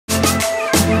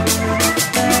Hey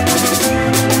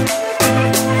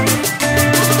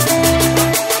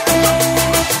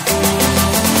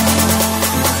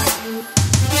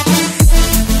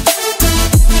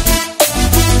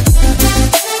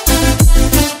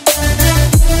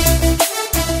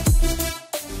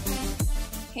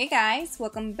guys,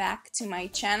 welcome back to my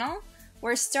channel.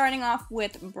 We're starting off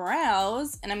with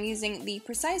brows, and I'm using the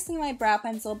Precisely My Brow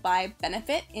Pencil by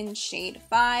Benefit in shade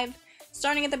 5.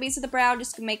 Starting at the base of the brow,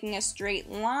 just making a straight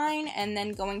line, and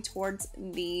then going towards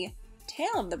the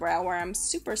tail of the brow where I'm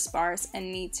super sparse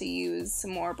and need to use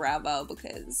some more Bravo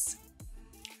because,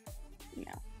 you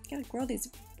know, you gotta grow these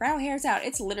brow hairs out.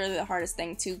 It's literally the hardest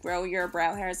thing to grow your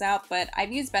brow hairs out, but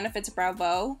I've used Benefit's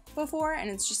Bravo before, and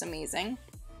it's just amazing.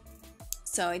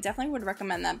 So I definitely would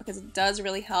recommend that because it does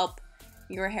really help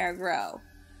your hair grow.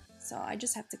 So I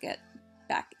just have to get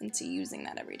back into using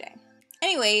that every day.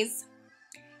 Anyways,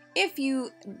 if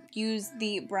you use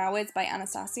the Brow Wiz by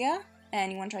Anastasia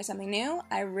and you want to try something new,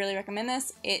 I really recommend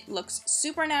this. It looks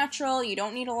super natural, you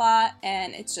don't need a lot,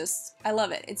 and it's just, I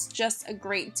love it. It's just a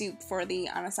great dupe for the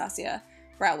Anastasia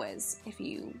Brow Wiz if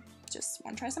you just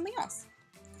want to try something else.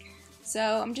 So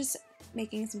I'm just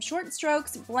making some short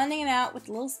strokes, blending it out with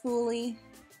a little spoolie,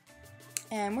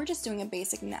 and we're just doing a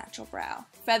basic natural brow.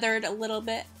 Feathered a little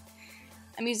bit.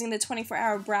 I'm using the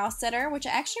 24-hour brow setter, which I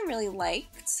actually really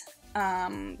liked.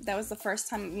 That was the first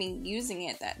time of me using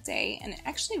it that day, and it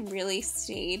actually really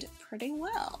stayed pretty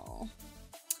well.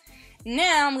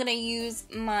 Now I'm going to use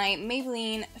my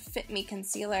Maybelline Fit Me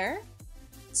Concealer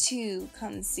to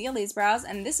conceal these brows,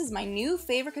 and this is my new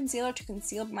favorite concealer to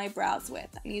conceal my brows with.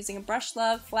 I'm using a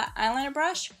Brushlove flat eyeliner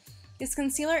brush. This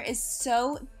concealer is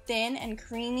so thin and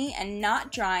creamy and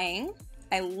not drying.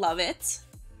 I love it.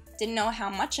 Didn't know how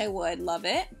much I would love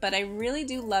it, but I really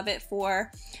do love it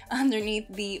for underneath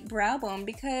the brow bone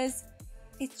because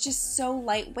it's just so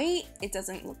lightweight. It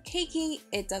doesn't look cakey,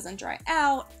 it doesn't dry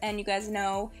out, and you guys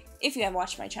know, if you have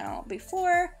watched my channel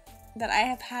before, that I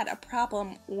have had a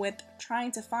problem with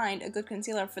trying to find a good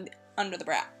concealer for under the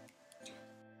brow.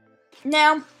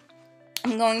 Now,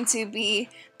 I'm going to be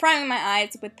priming my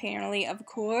eyes with Painterly, of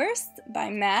course, by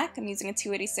MAC. I'm using a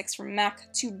 286 from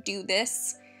MAC to do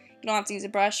this. You don't have to use a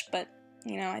brush, but,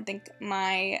 you know, I think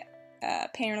my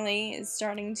Painterly is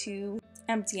starting to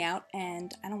empty out,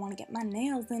 and I don't want to get my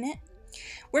nails in it.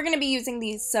 We're going to be using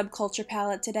the Subculture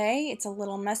palette today. It's a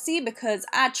little messy because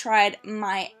I tried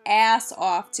my ass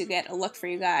off to get a look for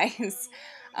you guys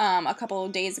a couple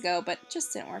of days ago, but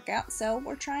just didn't work out, so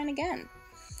we're trying again.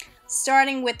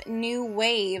 Starting with New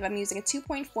Wave, I'm using a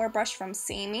 2.4 brush from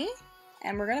Sayme,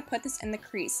 and we're going to put this in the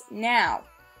crease. Now,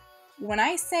 when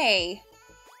I say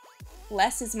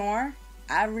less is more,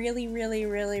 I really, really,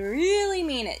 really, really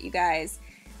mean it, you guys.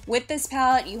 With this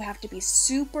palette, you have to be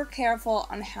super careful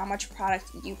on how much product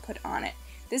you put on it.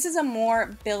 This is a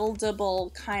more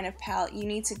buildable kind of palette. You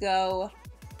need to go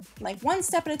like one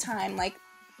step at a time, like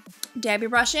dab your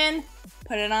brush in,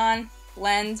 put it on,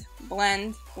 blend,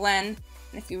 blend, blend.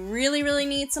 And if you really, really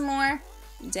need some more,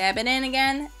 dab it in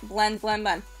again, blend, blend,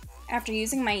 blend. After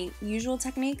using my usual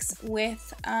techniques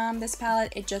with this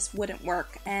palette, it just wouldn't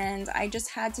work. And I just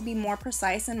had to be more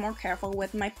precise and more careful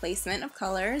with my placement of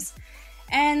colors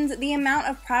and the amount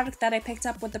of product that I picked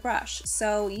up with the brush.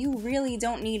 So you really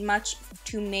don't need much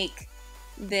to make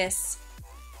this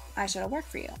eyeshadow work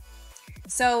for you.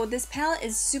 So this palette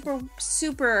is super,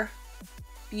 super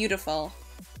beautiful.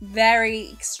 Very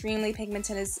extremely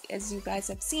pigmented as you guys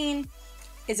have seen.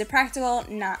 Is it practical?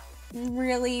 Not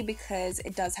really, because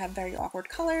it does have very awkward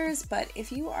colors, but if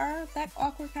you are that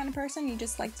awkward kind of person, you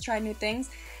just like to try new things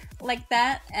like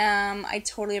that, I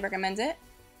totally recommend it.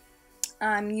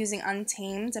 I'm using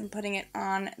Untamed and putting it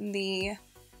on the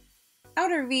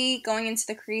outer V, going into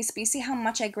the crease, but you see how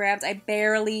much I grabbed? I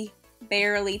barely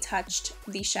touched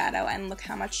the shadow, and look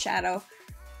how much shadow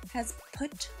has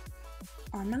put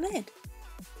on my lid.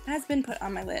 Has been put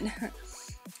on my lid.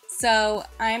 So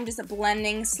I'm just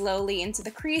blending slowly into the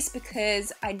crease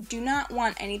because I do not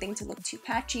want anything to look too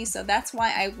patchy, so that's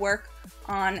why I work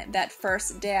on that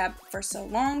first dab for so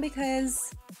long,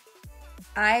 because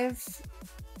I've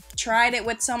tried it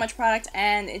with so much product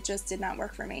and it just did not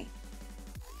work for me.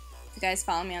 If you guys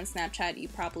follow me on Snapchat, you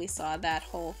probably saw that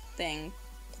whole thing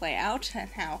play out and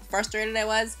how frustrated I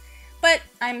was. But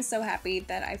I'm so happy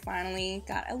that I finally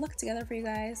got a look together for you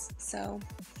guys. So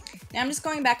now I'm just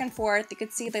going back and forth. You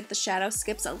can see that the shadow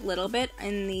skips a little bit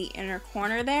in the inner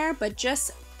corner there, but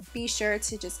just be sure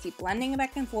to just keep blending it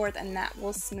back and forth, and that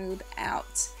will smooth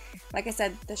out. Like I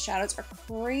said, the shadows are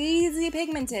crazy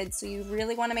pigmented, so you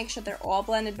really want to make sure they're all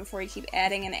blended before you keep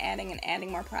adding and adding and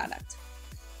adding more product.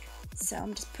 So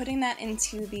I'm just putting that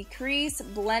into the crease,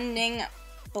 blending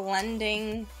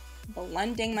blending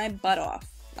my butt off.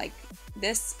 Like,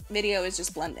 this video is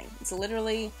just blending. It's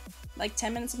literally like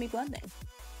 10 minutes of me blending.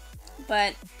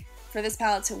 But for this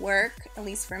palette to work, at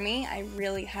least for me, I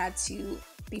really had to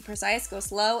be precise, go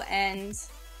slow, and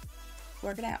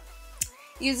work it out.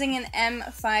 Using an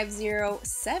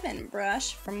M507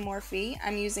 brush from Morphe,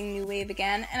 I'm using New Wave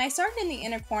again, and I started in the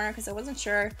inner corner because I wasn't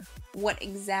sure what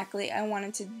exactly I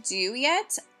wanted to do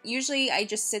yet. Usually I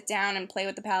just sit down and play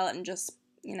with the palette and just,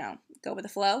 you know, go with the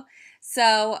flow.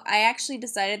 So I actually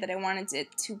decided that I wanted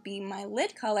it to be my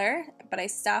lid color, but I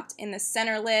stopped in the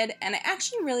center lid, and I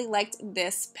actually really liked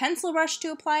this pencil brush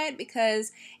to apply it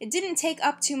because it didn't take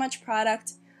up too much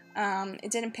product.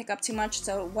 It didn't pick up too much,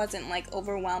 so it wasn't like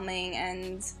overwhelming,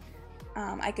 and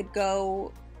I could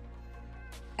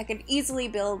easily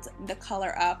build the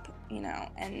color up, you know,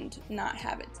 and not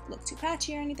have it look too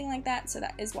patchy or anything like that. So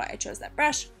that is why I chose that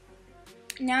brush.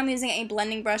 Now I'm using a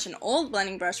blending brush, an old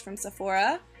blending brush from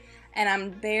Sephora, and I'm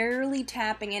barely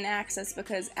tapping in Access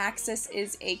because Access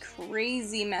is a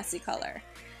crazy messy color.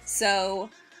 So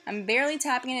I'm barely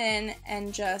tapping it in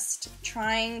and just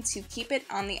trying to keep it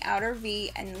on the outer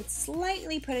V and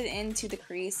slightly put it into the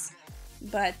crease,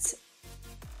 but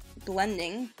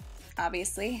blending,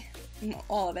 obviously,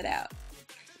 all of it out.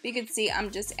 You can see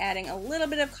I'm just adding a little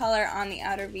bit of color on the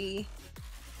outer V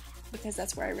because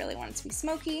that's where I really want it to be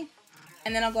smoky.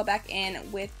 And then I'll go back in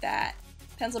with that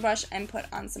pencil brush and put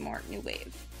on some more New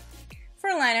Wave.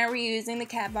 For liner, we're using the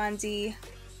Kat Von D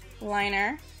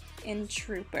liner in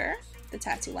Trooper, the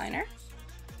tattoo liner.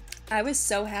 I was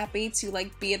so happy to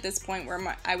like be at this point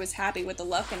where I was happy with the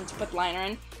look and to put liner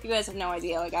in. You guys have no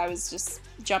idea, like I was just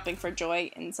jumping for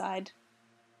joy inside,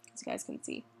 as you guys can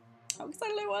see how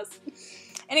excited I was.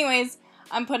 Anyways,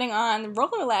 I'm putting on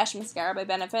Roller Lash Mascara by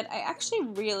Benefit. I actually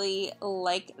really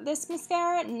like this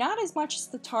mascara, not as much as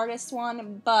the Tarteist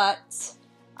one, but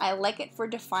I like it for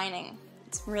defining.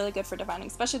 It's really good for defining,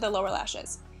 especially the lower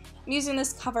lashes. I'm using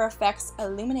this Cover FX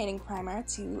Illuminating Primer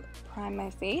to prime my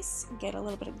face, get a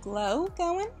little bit of glow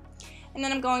going. And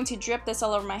then I'm going to drip this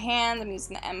all over my hand. I'm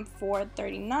using the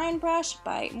M439 brush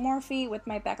by Morphe with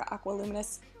my Becca Aqua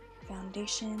Luminous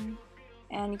foundation.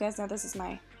 And you guys know this is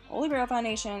my Holy Grail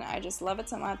foundation. I just love it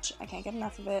so much. I can't get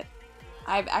enough of it.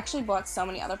 I've actually bought so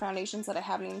many other foundations that I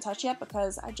haven't even touched yet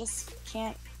because I just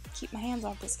can't keep my hands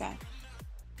off this guy.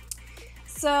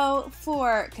 So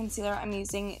for concealer, I'm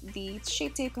using the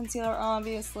Shape Tape Concealer,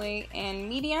 obviously, in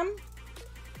medium.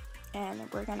 And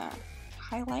we're gonna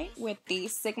highlight with the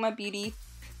Sigma Beauty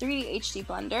 3D HD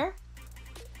Blender.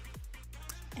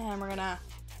 And we're gonna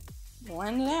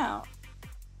blend it out.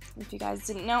 If you guys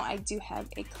didn't know, I do have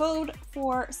a code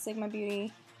for Sigma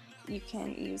Beauty. You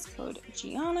can use code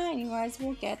Gianna and you guys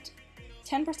will get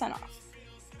 10% off.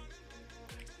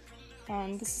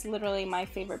 And this is literally my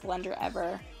favorite blender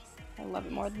ever. I love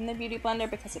it more than the Beauty Blender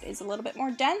because it is a little bit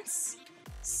more dense.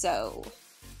 So,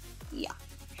 yeah.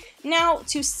 Now,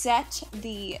 to set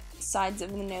the sides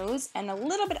of the nose and a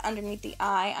little bit underneath the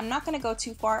eye, I'm not going to go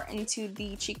too far into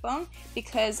the cheekbone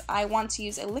because I want to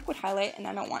use a liquid highlight and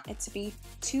I don't want it to be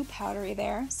too powdery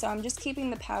there. So I'm just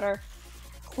keeping the powder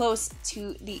close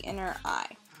to the inner eye.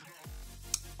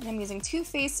 And I'm using Too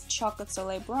Faced Chocolate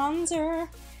Soleil Bronzer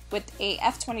with a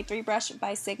F23 brush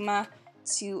by Sigma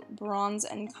to bronze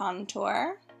and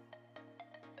contour.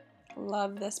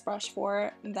 Love this brush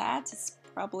for that. It's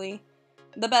probably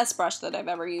the best brush that I've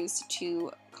ever used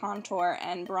to contour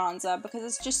and bronze up because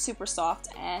it's just super soft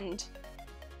and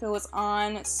goes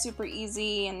on super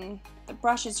easy, and the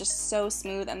brush is just so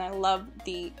smooth, and I love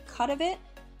the cut of it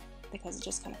because it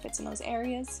just kind of fits in those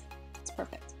areas. It's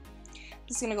perfect. I'm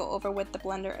just going to go over with the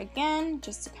blender again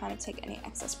just to kind of take any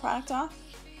excess product off.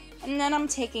 And then I'm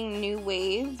taking New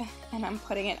Wave and I'm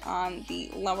putting it on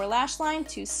the lower lash line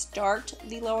to start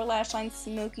the lower lash line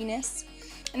smokiness.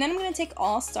 And then I'm going to take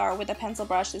All Star with a pencil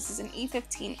brush. This is an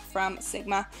E15 from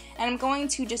Sigma. And I'm going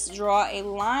to just draw a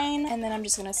line and then I'm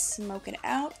just going to smoke it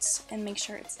out and make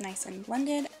sure it's nice and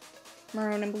blended.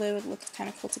 Maroon and blue look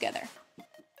kind of cool together.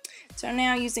 So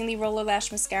now using the Roller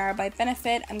Lash Mascara by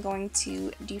Benefit, I'm going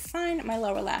to define my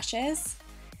lower lashes.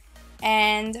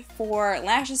 And for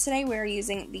lashes today, we're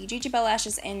using the GigiBelle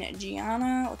Lashes in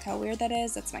Gianna. Look how weird that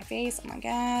is. That's my face. Oh my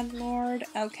god, Lord.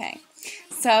 Okay.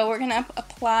 So we're going to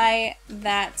apply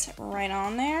that right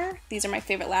on there. These are my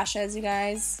favorite lashes, you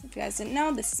guys. If you guys didn't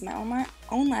know, this is my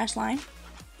own lash line.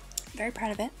 Very proud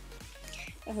of it.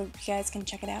 I hope you guys can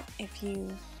check it out if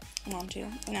you want to.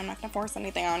 And I'm not going to force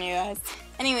anything on you guys.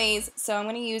 Anyways, so I'm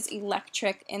going to use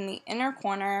Electric in the inner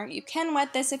corner. You can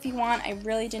wet this if you want. I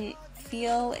really didn't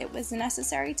feel it was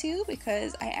necessary to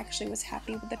because I actually was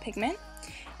happy with the pigment.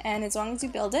 And as long as you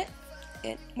build it,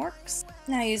 it works.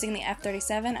 Now using the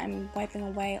F37, I'm wiping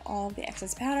away all the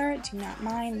excess powder. Do not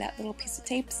mind that little piece of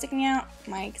tape sticking out.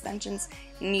 My extensions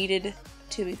needed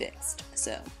to be fixed,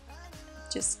 so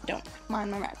just don't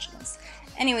mind my matchless.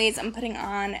 Anyways, I'm putting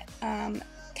on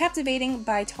Captivating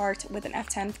by Tarte with an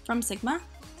F10 from Sigma.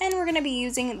 And we're going to be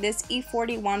using this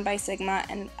E41 by Sigma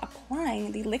and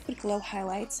applying the Liquid Glow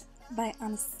highlights by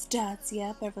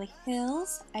Anastasia Beverly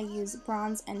Hills. I use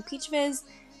Bronze and Peach Fizz,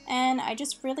 and I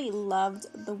just really loved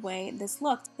the way this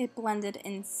looked. It blended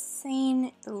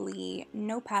insanely,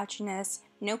 no patchiness,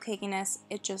 no cakiness,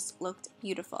 it just looked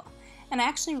beautiful. And I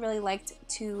actually really liked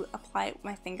to apply it with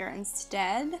my finger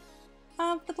instead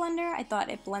of the blender. I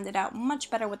thought it blended out much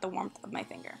better with the warmth of my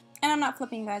finger. And I'm not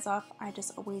flipping you guys off, I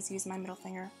just always use my middle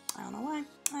finger. I don't know why,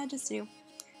 I just do.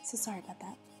 So sorry about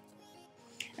that.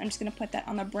 I'm just going to put that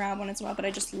on the brow one as well, but I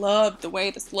just loved the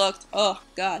way this looked. Oh,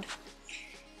 God.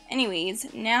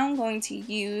 Anyways, now I'm going to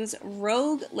use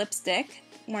Rogue Lipstick,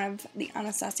 one of the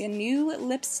Anastasia new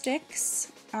lipsticks.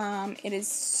 It is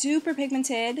super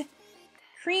pigmented,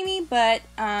 creamy, but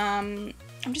I'm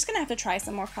just going to have to try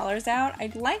some more colors out.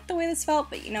 I like the way this felt,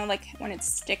 but you know, like when it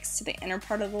sticks to the inner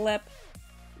part of the lip,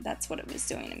 that's what it was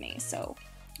doing to me. So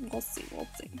we'll see,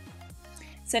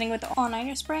 Setting with the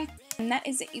eyeliner spray. And that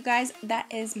is it, you guys. That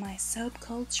is my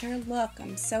Subculture look.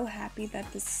 I'm so happy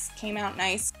that this came out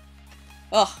nice.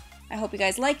 Ugh, I hope you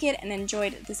guys like it and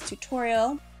enjoyed this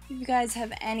tutorial. If you guys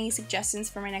have any suggestions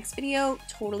for my next video,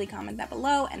 totally comment that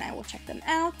below and I will check them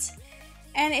out.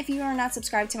 And if you are not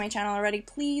subscribed to my channel already,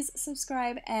 please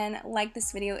subscribe and like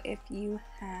this video if you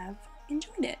have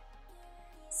enjoyed it.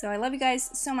 So I love you guys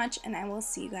so much and I will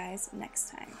see you guys next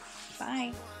time.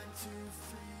 Bye.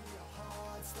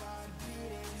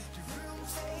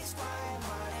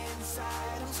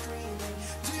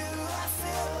 Do I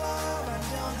feel love? I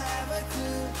don't have a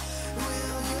clue.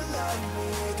 Will you love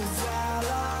me?